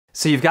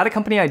So you've got a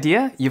company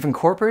idea, you've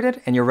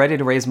incorporated, and you're ready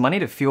to raise money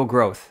to fuel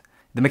growth.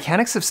 The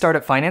mechanics of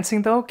startup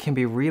financing, though, can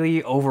be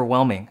really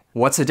overwhelming.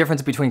 What's the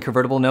difference between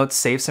convertible notes,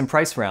 safes, and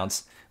price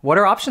rounds? What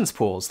are options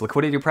pools,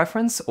 liquidity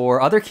preference,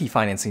 or other key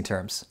financing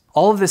terms?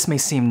 All of this may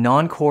seem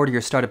non-core to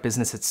your startup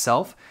business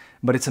itself,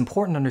 but it's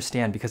important to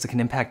understand because it can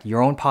impact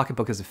your own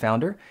pocketbook as a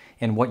founder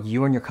and what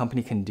you and your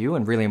company can do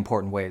in really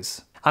important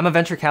ways. I'm a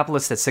venture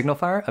capitalist at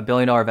Signalfire, a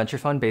billion-dollar venture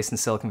fund based in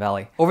Silicon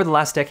Valley. Over the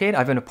last decade,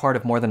 I've been a part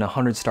of more than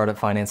 100 startup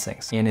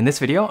financings. And in this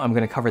video, I'm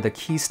going to cover the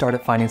key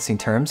startup financing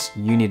terms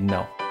you need to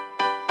know.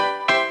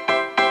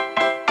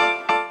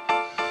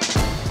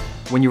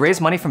 When you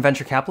raise money from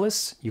venture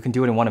capitalists, you can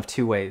do it in one of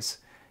two ways.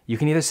 You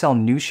can either sell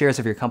new shares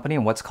of your company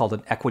in what's called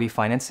an equity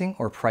financing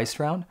or priced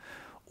round,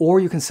 or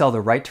you can sell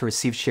the right to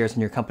receive shares in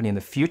your company in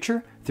the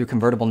future through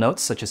convertible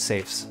notes such as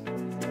safes.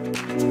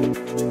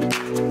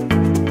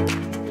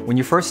 When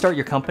you first start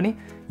your company,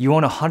 you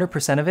own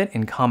 100% of it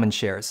in common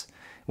shares.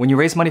 When you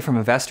raise money from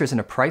investors in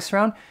a price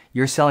round,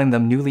 you're selling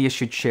them newly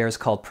issued shares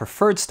called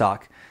preferred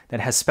stock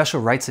that has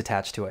special rights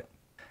attached to it.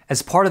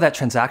 As part of that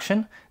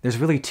transaction, there's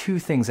really two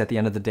things at the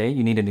end of the day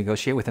you need to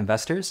negotiate with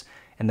investors,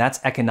 and that's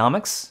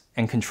economics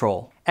and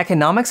control.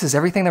 Economics is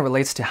everything that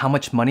relates to how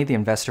much money the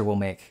investor will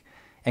make,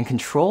 and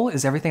control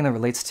is everything that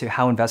relates to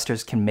how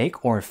investors can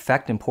make or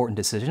affect important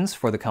decisions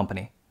for the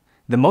company.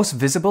 The most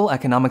visible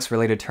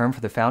economics-related term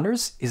for the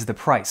founders is the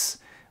price,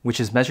 which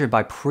is measured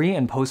by pre-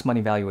 and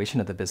post-money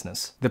valuation of the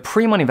business. The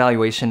pre-money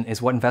valuation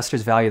is what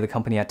investors value the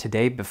company at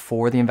today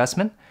before the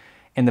investment,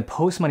 and the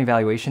post-money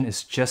valuation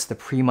is just the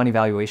pre-money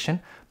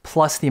valuation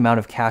plus the amount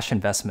of cash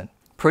investment.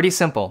 Pretty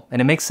simple, and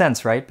it makes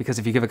sense, right? Because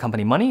if you give a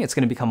company money, it's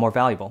going to become more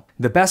valuable.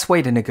 The best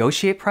way to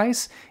negotiate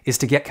price is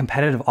to get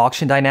competitive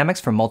auction dynamics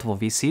from multiple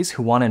VCs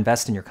who want to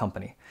invest in your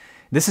company.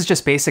 This is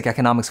just basic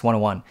economics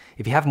 101.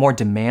 If you have more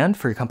demand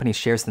for your company's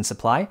shares than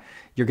supply,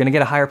 you're going to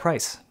get a higher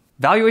price.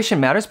 Valuation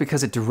matters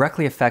because it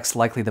directly affects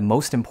likely the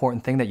most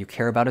important thing that you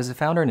care about as a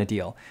founder in a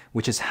deal,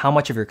 which is how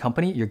much of your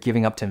company you're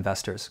giving up to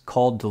investors,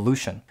 called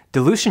dilution.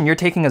 Dilution you're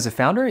taking as a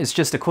founder is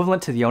just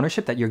equivalent to the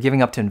ownership that you're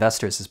giving up to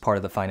investors as part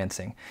of the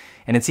financing,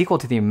 and it's equal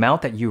to the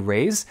amount that you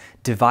raise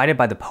divided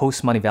by the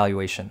post-money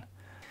valuation.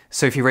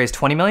 So if you raise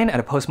 $20 million at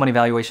a post-money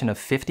valuation of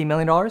 $50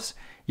 million,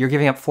 you're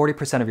giving up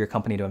 40% of your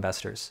company to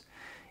investors.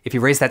 If you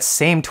raise that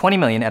same $20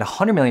 million at a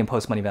 $100 million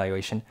post-money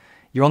valuation,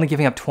 you're only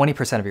giving up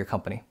 20% of your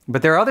company.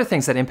 But there are other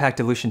things that impact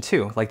dilution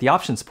too, like the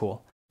options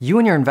pool. You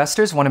and your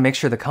investors want to make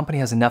sure the company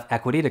has enough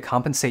equity to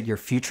compensate your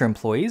future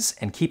employees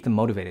and keep them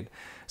motivated.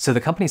 So the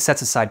company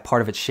sets aside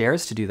part of its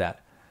shares to do that.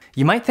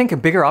 You might think a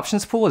bigger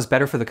options pool is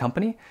better for the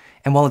company,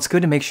 and while it's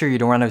good to make sure you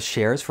don't run out of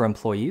shares for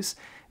employees,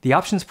 the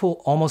options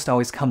pool almost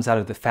always comes out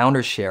of the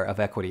founder's share of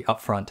equity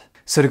up front.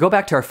 So to go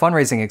back to our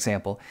fundraising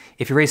example,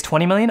 if you raise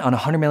 $20 million on a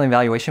 $100 million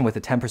valuation with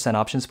a 10%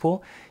 options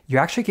pool,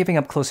 you're actually giving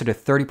up closer to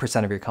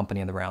 30% of your company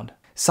in the round.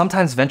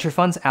 Sometimes venture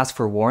funds ask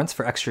for warrants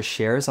for extra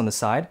shares on the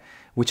side,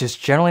 which is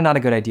generally not a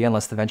good idea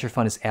unless the venture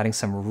fund is adding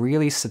some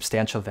really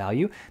substantial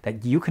value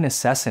that you can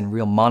assess in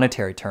real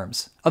monetary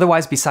terms.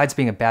 Otherwise, besides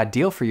being a bad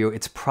deal for you,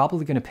 it's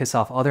probably going to piss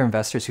off other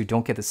investors who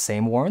don't get the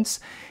same warrants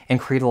and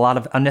create a lot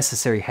of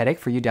unnecessary headache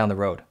for you down the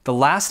road. The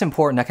last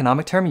important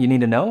economic term you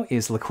need to know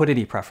is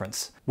liquidity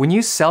preference. When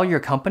you sell your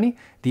company,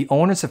 the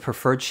owners of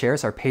preferred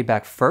shares are paid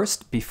back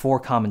first before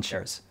common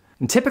shares.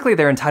 And typically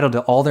they're entitled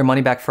to all their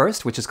money back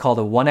first, which is called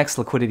a 1x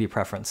liquidity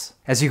preference.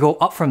 As you go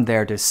up from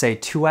there to say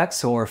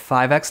 2x or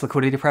 5x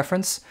liquidity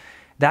preference,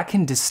 that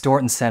can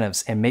distort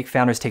incentives and make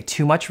founders take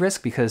too much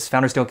risk because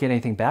founders don't get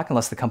anything back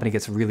unless the company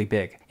gets really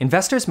big.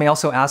 Investors may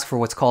also ask for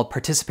what's called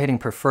participating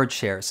preferred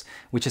shares,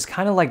 which is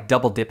kind of like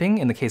double dipping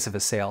in the case of a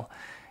sale.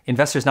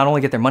 Investors not only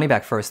get their money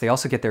back first, they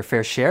also get their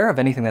fair share of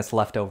anything that's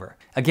left over.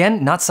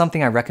 Again, not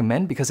something I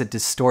recommend because it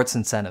distorts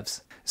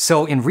incentives.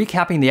 So in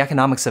recapping the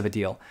economics of a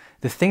deal,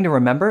 the thing to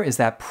remember is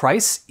that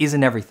price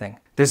isn't everything.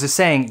 There's a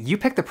saying, you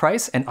pick the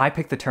price and I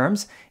pick the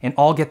terms and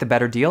I'll get the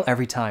better deal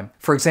every time.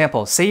 For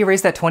example, say you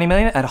raise that $20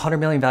 million at a $100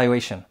 million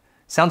valuation.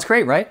 Sounds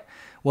great, right?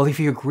 Well, if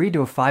you agreed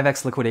to a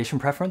 5x liquidation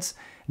preference,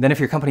 then if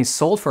your company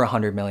sold for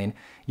 $100 million,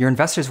 your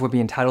investors would be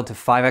entitled to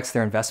 5x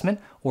their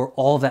investment or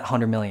all of that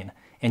 $100 million,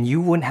 and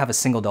you wouldn't have a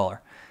single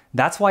dollar.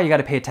 That's why you got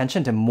to pay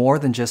attention to more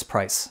than just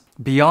price.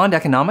 Beyond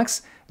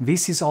economics,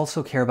 VCs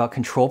also care about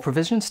control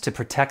provisions to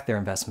protect their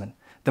investment.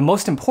 The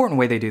most important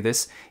way they do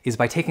this is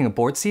by taking a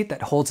board seat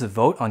that holds a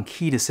vote on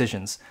key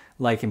decisions,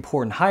 like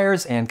important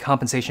hires and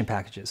compensation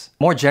packages.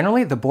 More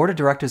generally, the board of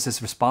directors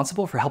is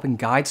responsible for helping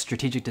guide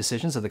strategic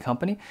decisions of the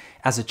company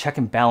as a check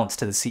and balance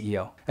to the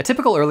CEO. A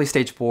typical early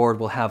stage board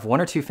will have 1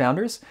 or 2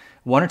 founders,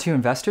 1 or 2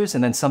 investors,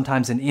 and then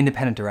sometimes an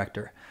independent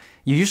director.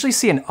 You usually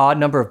see an odd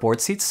number of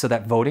board seats so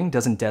that voting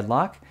doesn't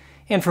deadlock.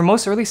 And for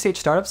most early stage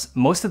startups,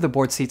 most of the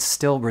board seats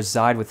still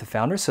reside with the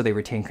founders so they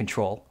retain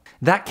control.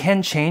 That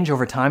can change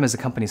over time as the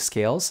company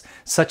scales,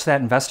 such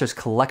that investors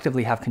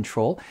collectively have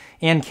control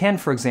and can,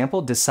 for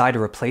example, decide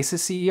to replace a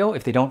CEO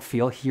if they don't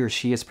feel he or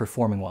she is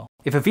performing well.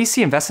 If a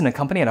VC invests in a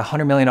company at a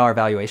 $100 million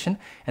valuation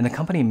and the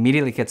company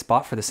immediately gets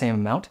bought for the same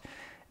amount,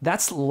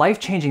 that's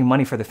life-changing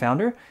money for the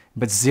founder,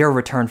 but zero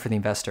return for the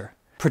investor.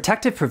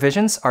 Protective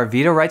provisions are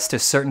veto rights to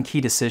certain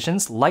key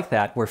decisions like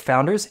that where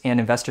founders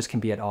and investors can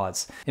be at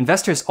odds.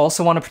 Investors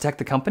also want to protect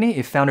the company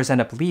if founders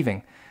end up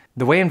leaving.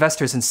 The way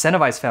investors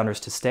incentivize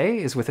founders to stay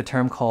is with a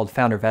term called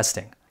founder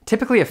vesting.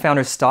 Typically, a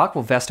founder's stock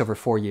will vest over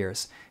 4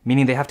 years,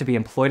 meaning they have to be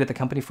employed at the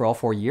company for all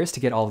 4 years to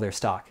get all of their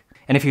stock.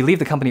 And if you leave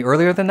the company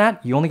earlier than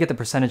that, you only get the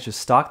percentage of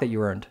stock that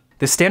you earned.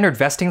 The standard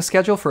vesting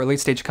schedule for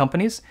early-stage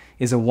companies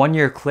is a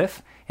 1-year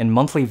cliff and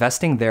monthly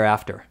vesting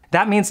thereafter.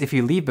 That means if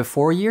you leave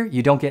before a year,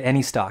 you don't get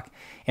any stock.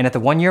 And at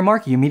the 1-year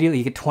mark, you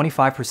immediately get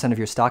 25% of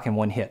your stock in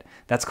one hit.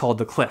 That's called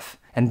the cliff.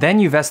 And then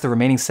you vest the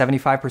remaining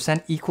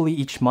 75% equally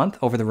each month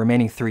over the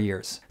remaining 3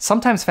 years.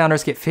 Sometimes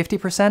founders get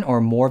 50%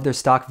 or more of their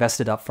stock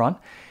vested up front,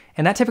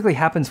 and that typically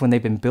happens when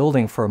they've been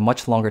building for a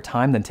much longer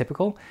time than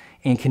typical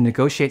and can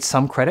negotiate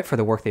some credit for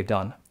the work they've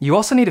done. You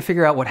also need to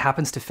figure out what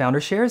happens to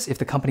founder shares if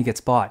the company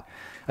gets bought.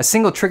 A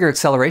single trigger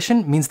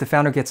acceleration means the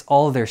founder gets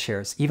all of their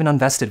shares, even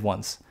unvested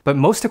ones. But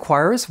most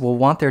acquirers will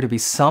want there to be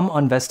some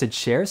unvested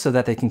shares so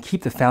that they can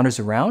keep the founders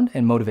around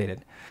and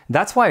motivated.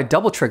 That's why a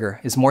double trigger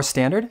is more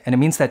standard, and it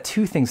means that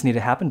 2 things need to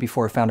happen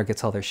before a founder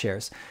gets all their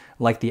shares,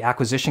 like the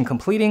acquisition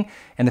completing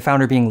and the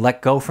founder being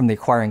let go from the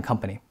acquiring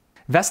company.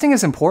 Vesting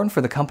is important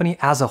for the company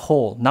as a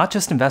whole, not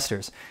just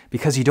investors,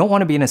 because you don't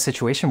want to be in a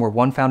situation where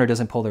one founder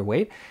doesn't pull their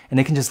weight and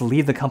they can just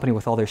leave the company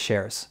with all their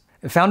shares.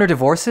 Founder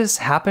divorces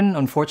happen,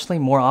 unfortunately,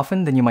 more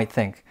often than you might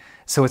think,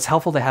 so it's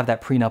helpful to have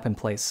that prenup in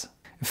place.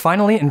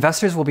 Finally,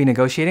 investors will be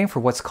negotiating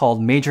for what's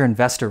called major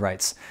investor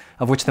rights,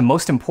 of which the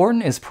most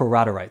important is pro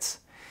rata rights.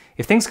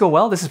 If things go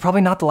well, this is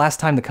probably not the last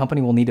time the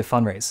company will need to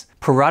fundraise.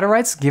 Pro rata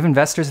rights give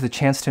investors the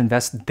chance to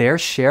invest their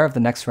share of the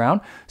next round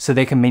so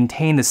they can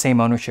maintain the same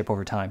ownership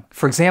over time.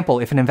 For example,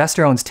 if an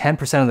investor owns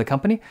 10% of the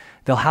company,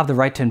 they'll have the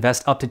right to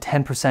invest up to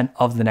 10%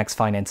 of the next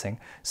financing.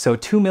 So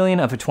 $2 million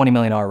of a $20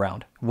 million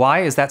round.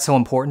 Why is that so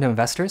important to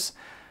investors?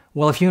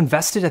 Well, if you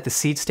invested at the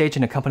seed stage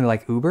in a company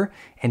like Uber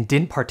and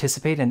didn't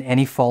participate in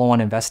any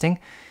follow-on investing,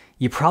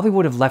 you probably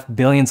would have left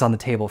billions on the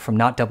table from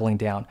not doubling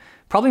down.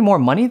 Probably more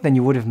money than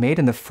you would have made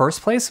in the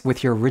first place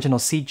with your original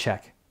seed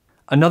check.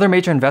 Another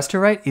major investor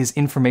right is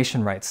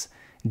information rights.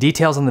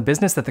 Details on the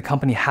business that the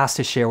company has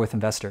to share with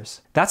investors.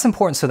 That's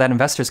important so that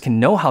investors can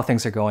know how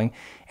things are going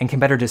and can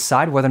better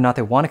decide whether or not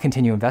they want to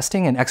continue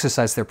investing and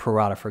exercise their pro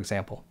rata, for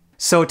example.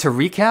 So to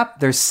recap,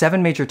 there's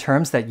 7 major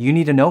terms that you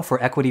need to know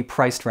for equity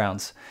priced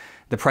rounds.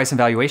 The price and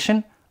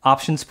valuation,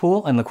 options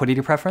pool, and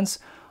liquidity preference,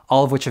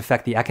 all of which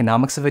affect the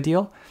economics of a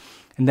deal.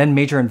 And then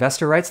major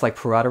investor rights like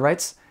pro rata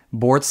rights,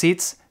 board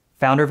seats,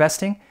 founder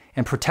vesting,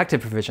 and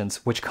protective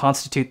provisions, which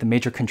constitute the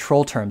major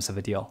control terms of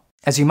a deal.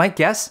 As you might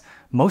guess,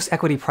 most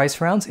equity price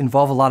rounds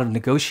involve a lot of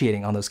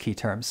negotiating on those key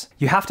terms.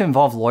 You have to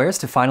involve lawyers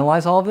to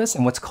finalize all of this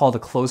in what's called a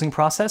closing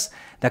process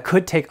that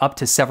could take up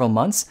to several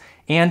months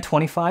and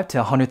 $25,000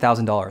 to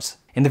 $100,000.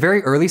 In the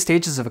very early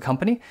stages of a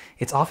company,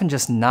 it's often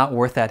just not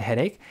worth that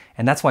headache,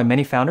 and that's why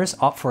many founders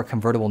opt for a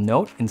convertible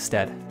note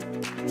instead.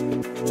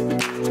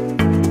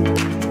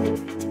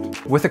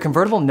 With a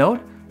convertible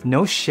note,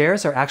 no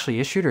shares are actually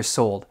issued or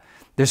sold.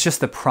 There's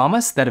just the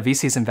promise that a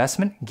VC's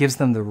investment gives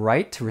them the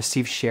right to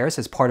receive shares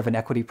as part of an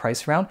equity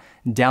price round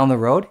down the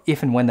road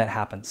if and when that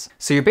happens.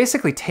 So you're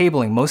basically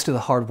tabling most of the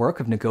hard work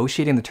of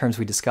negotiating the terms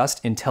we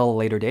discussed until a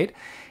later date,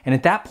 and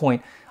at that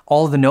point,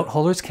 all of the note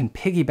holders can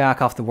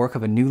piggyback off the work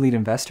of a new lead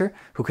investor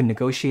who can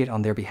negotiate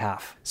on their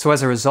behalf. So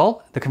as a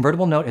result, the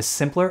convertible note is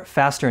simpler,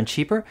 faster, and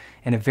cheaper,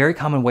 and a very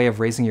common way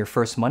of raising your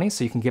first money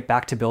so you can get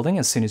back to building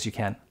as soon as you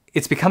can.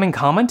 It's becoming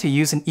common to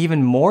use an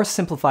even more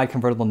simplified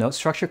convertible note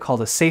structure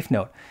called a safe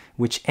note,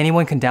 which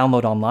anyone can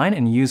download online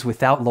and use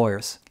without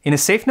lawyers. In a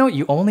safe note,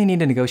 you only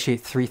need to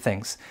negotiate 3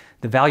 things: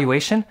 the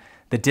valuation,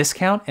 the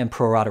discount, and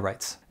pro rata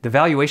rights. The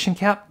valuation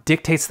cap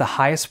dictates the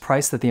highest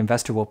price that the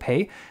investor will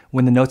pay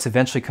when the notes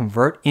eventually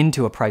convert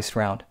into a priced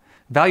round.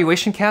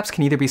 Valuation caps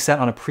can either be set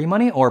on a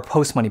pre-money or a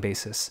post-money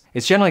basis.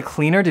 It's generally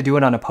cleaner to do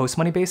it on a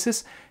post-money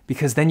basis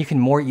because then you can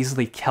more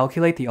easily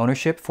calculate the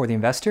ownership for the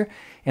investor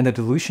and the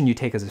dilution you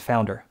take as a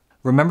founder.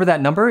 Remember that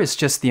number is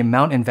just the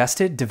amount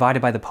invested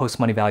divided by the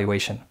post-money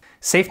valuation.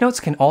 Safe notes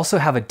can also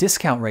have a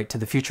discount rate to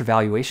the future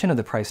valuation of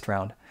the priced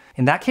round.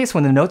 In that case,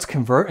 when the notes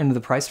convert into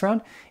the priced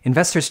round,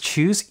 investors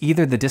choose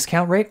either the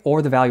discount rate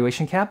or the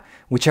valuation cap,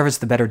 whichever is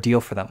the better deal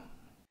for them.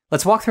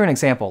 Let's walk through an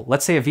example.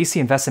 Let's say a VC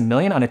invests $1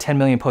 million on a $10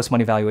 million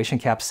post-money valuation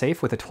cap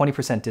safe with a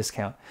 20%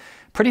 discount.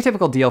 Pretty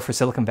typical deal for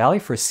Silicon Valley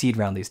for a seed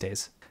round these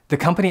days. The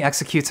company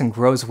executes and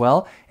grows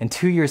well, and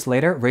 2 years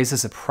later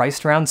raises a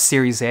priced round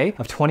Series A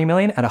of $20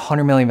 million at a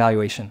 $100 million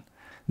valuation.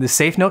 The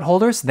safe note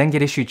holders then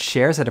get issued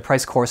shares at a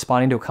price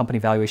corresponding to a company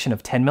valuation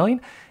of $10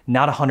 million,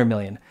 not $100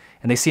 million,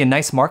 and they see a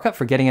nice markup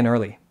for getting in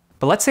early.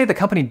 But let's say the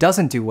company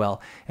doesn't do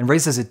well and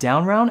raises a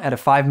down round at a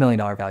 $5 million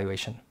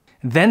valuation.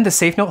 Then the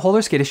safe note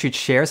holders get issued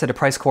shares at a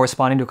price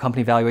corresponding to a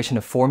company valuation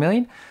of $4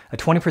 million, a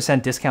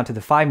 20% discount to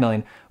the $5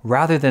 million,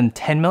 rather than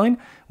 $10 million,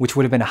 which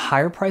would have been a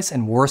higher price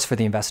and worse for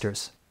the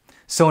investors.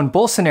 So in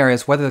both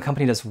scenarios, whether the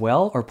company does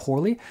well or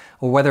poorly,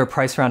 or whether a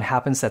price round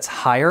happens that's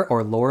higher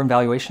or lower in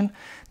valuation,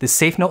 the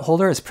safe note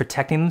holder is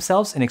protecting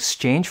themselves in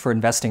exchange for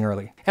investing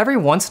early. Every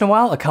once in a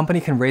while, a company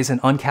can raise an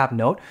uncapped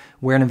note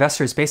where an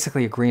investor is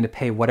basically agreeing to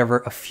pay whatever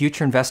a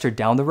future investor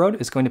down the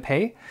road is going to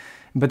pay.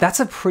 But that's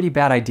a pretty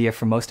bad idea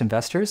for most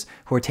investors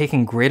who are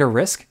taking greater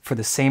risk for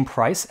the same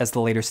price as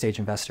the later stage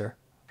investor.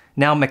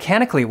 Now,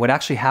 mechanically, what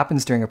actually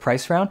happens during a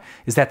price round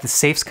is that the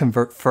safes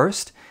convert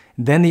first,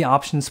 then the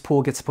options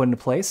pool gets put into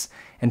place,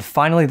 and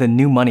finally the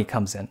new money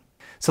comes in.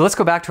 So let's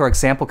go back to our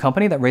example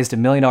company that raised $1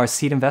 million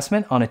seed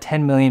investment on a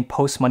 $10 million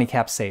post-money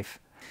cap safe.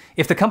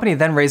 If the company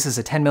then raises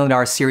a $10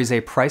 million Series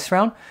A price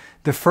round,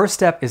 the first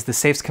step is the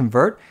safes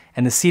convert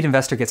and the seed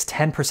investor gets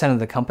 10% of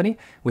the company,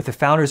 with the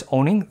founders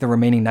owning the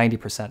remaining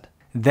 90%.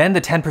 Then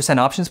the 10%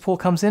 options pool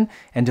comes in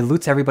and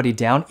dilutes everybody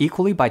down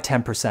equally by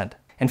 10%.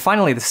 And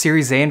finally, the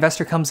Series A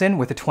investor comes in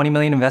with a $20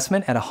 million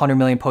investment at a $100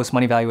 million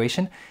post-money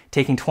valuation,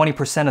 taking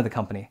 20% of the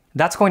company.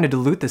 That's going to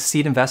dilute the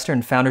seed investor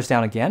and founders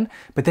down again,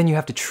 but then you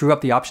have to true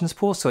up the options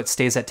pool so it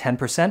stays at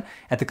 10%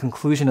 at the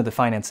conclusion of the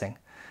financing.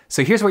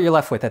 So here's what you're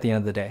left with at the end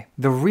of the day.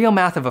 The real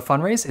math of a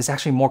fundraise is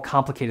actually more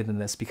complicated than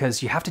this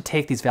because you have to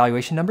take these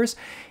valuation numbers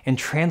and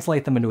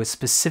translate them into a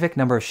specific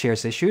number of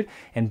shares issued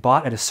and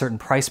bought at a certain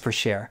price per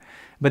share.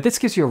 But this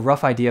gives you a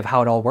rough idea of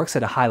how it all works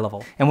at a high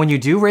level. And when you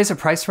do raise a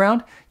price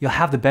round, you'll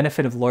have the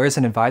benefit of lawyers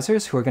and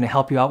advisors who are going to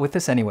help you out with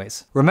this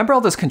anyways. Remember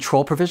all those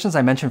control provisions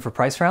I mentioned for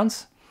price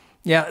rounds?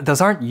 Yeah,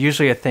 those aren't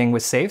usually a thing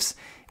with safes,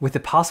 with the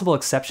possible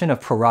exception of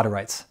pro rata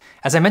rights.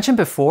 As I mentioned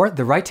before,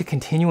 the right to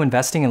continue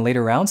investing in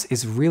later rounds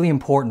is really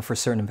important for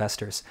certain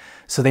investors,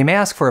 so they may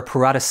ask for a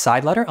pro rata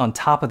side letter on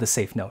top of the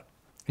safe note.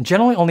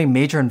 Generally, only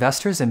major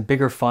investors and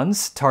bigger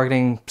funds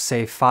targeting,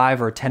 say,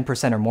 5 or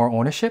 10% or more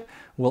ownership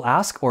will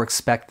ask or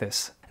expect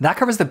this. That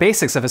covers the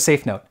basics of a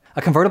safe note.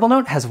 A convertible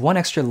note has one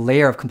extra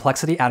layer of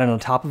complexity added on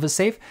top of a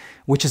safe,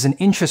 which is an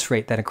interest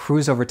rate that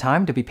accrues over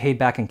time to be paid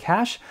back in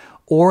cash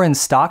or in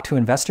stock to an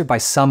investor by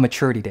some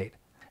maturity date.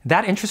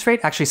 That interest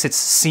rate actually sits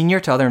senior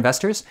to other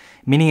investors,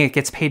 meaning it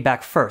gets paid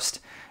back first.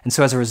 And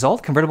so as a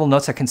result, convertible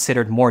notes are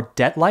considered more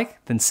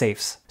debt-like than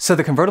safes. So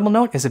the convertible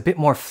note is a bit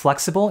more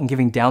flexible in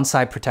giving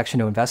downside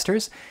protection to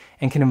investors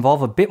and can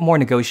involve a bit more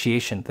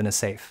negotiation than a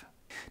safe.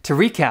 To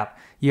recap,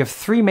 you have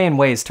 3 main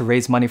ways to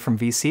raise money from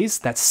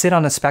VCs that sit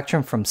on a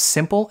spectrum from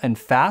simple and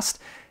fast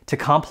to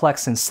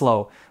complex and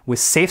slow, with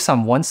safes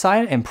on one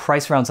side and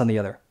price rounds on the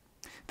other.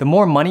 The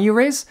more money you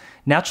raise,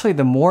 naturally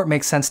the more it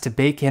makes sense to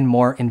bake in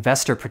more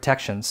investor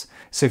protections.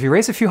 So if you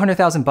raise a few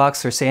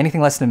 $100,000 or say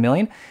anything less than $1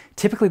 million,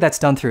 typically that's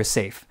done through a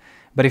safe.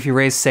 But if you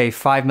raise say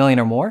 $5 million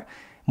or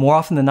more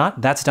often than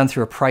not, that's done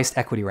through a priced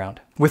equity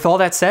round. With all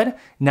that said,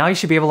 now you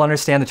should be able to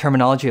understand the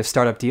terminology of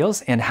startup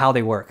deals and how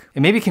they work.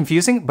 It may be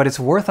confusing, but it's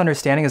worth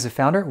understanding as a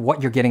founder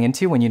what you're getting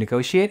into when you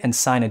negotiate and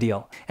sign a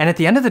deal. And at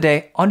the end of the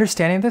day,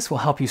 understanding this will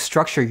help you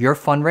structure your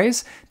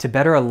fundraise to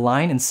better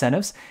align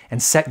incentives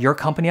and set your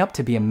company up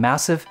to be a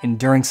massive,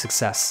 enduring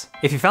success.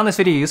 If you found this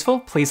video useful,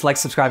 please like,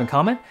 subscribe, and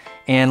comment,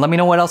 and let me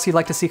know what else you'd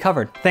like to see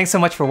covered. Thanks so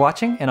much for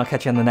watching, and I'll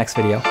catch you in the next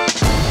video.